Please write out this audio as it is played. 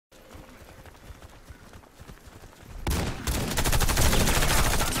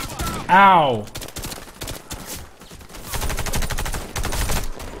Ow!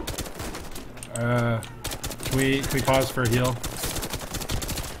 Can we pause for a heal?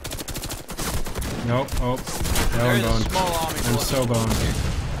 Nope. Oh, no, I'm boned. I'm so boned.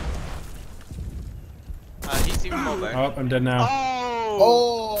 He's even more boned. Oh, I'm dead now.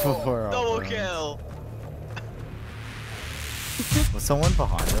 Oh! Double kill! Was someone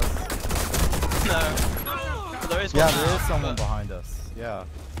behind us? No. There is one Yeah, now, there is someone but... behind us. Yeah.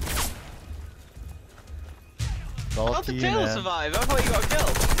 How did Tail survive? I thought you got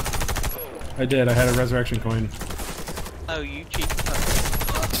killed. I did. I had a resurrection coin. Oh, you cheap.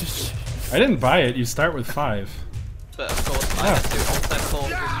 I didn't buy it. You start with 5. But of course, I had to also fall.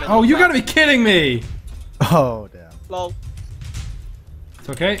 Oh, you gotta be kidding me! Oh, damn. Lol. It's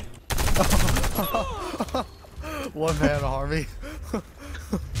okay. One man army.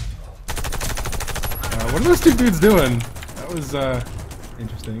 What are those two dudes doing? That was,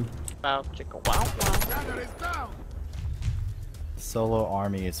 interesting. Wow, chicka wow wow. Solo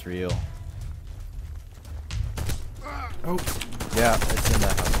army is real. Oh. Yeah, it's in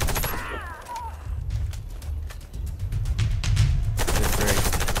that house. It's great.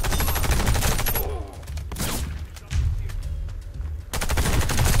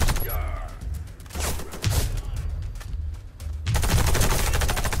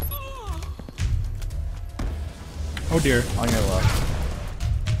 Oh dear. On your left.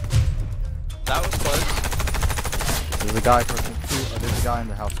 That was close. There's a guy there's a guy in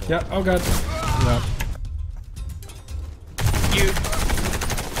the house. Yeah, oh god. Yeah. You.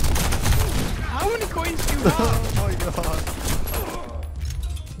 How many coins do you want? Oh my god.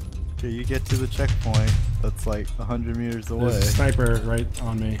 Okay, you get to the checkpoint that's like 100 meters away. There's a sniper right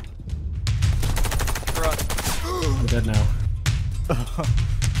on me. Run. I'm dead now.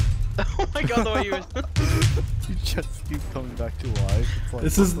 Oh my god, the way you was. You just keep coming back to life. It's like,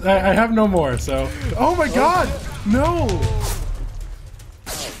 This is. I have no more, so. Oh my god! No!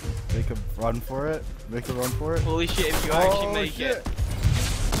 Make a run for it. Make a run for it. Holy shit, if you actually make shit. it.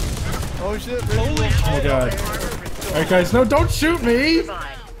 Oh shit! Holy shit. Oh my god. Alright guys, no, don't shoot me!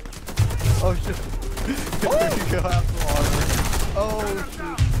 Oh shit! There you go, half the armor. Oh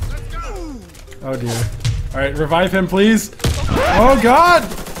shoot! Oh dear. Alright, revive him, please. Oh god!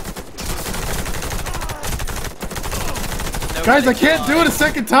 Guys, I can't do it a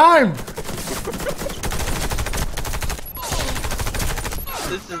second time!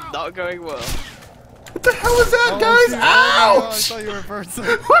 This is not going well. What the hell is that, guys? Shoot. Ouch! Oh, I thought you were reversing.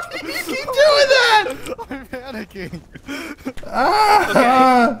 Why do you keep doing that? I'm panicking.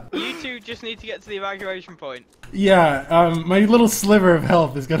 Ah! Okay, you two just need to get to the evacuation point. Yeah, my little sliver of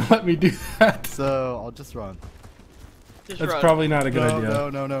health is gonna let me do that. So I'll just run. Just That's run. probably not a good idea.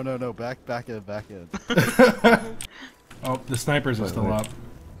 No. Back in. Oh, the snipers are still up.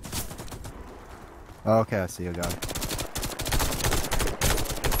 Oh, okay, I see you guy.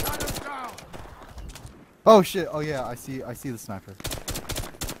 Oh shit! Oh yeah, I see the sniper.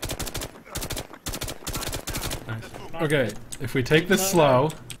 Nice. Okay, if we take this slow,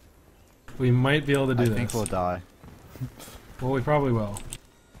 we might be able to do this. I think we'll die. Well, we probably will.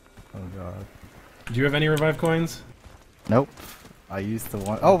 Oh god. Do you have any revive coins? Nope. I used the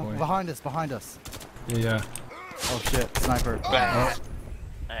one. Oh, boy. behind us. Yeah. Oh shit, sniper. Oh.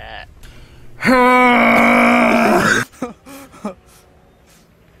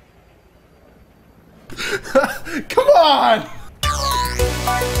 Come on!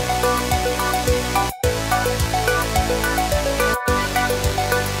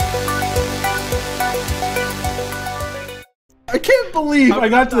 I can't believe I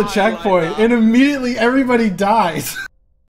got to the checkpoint and immediately everybody dies.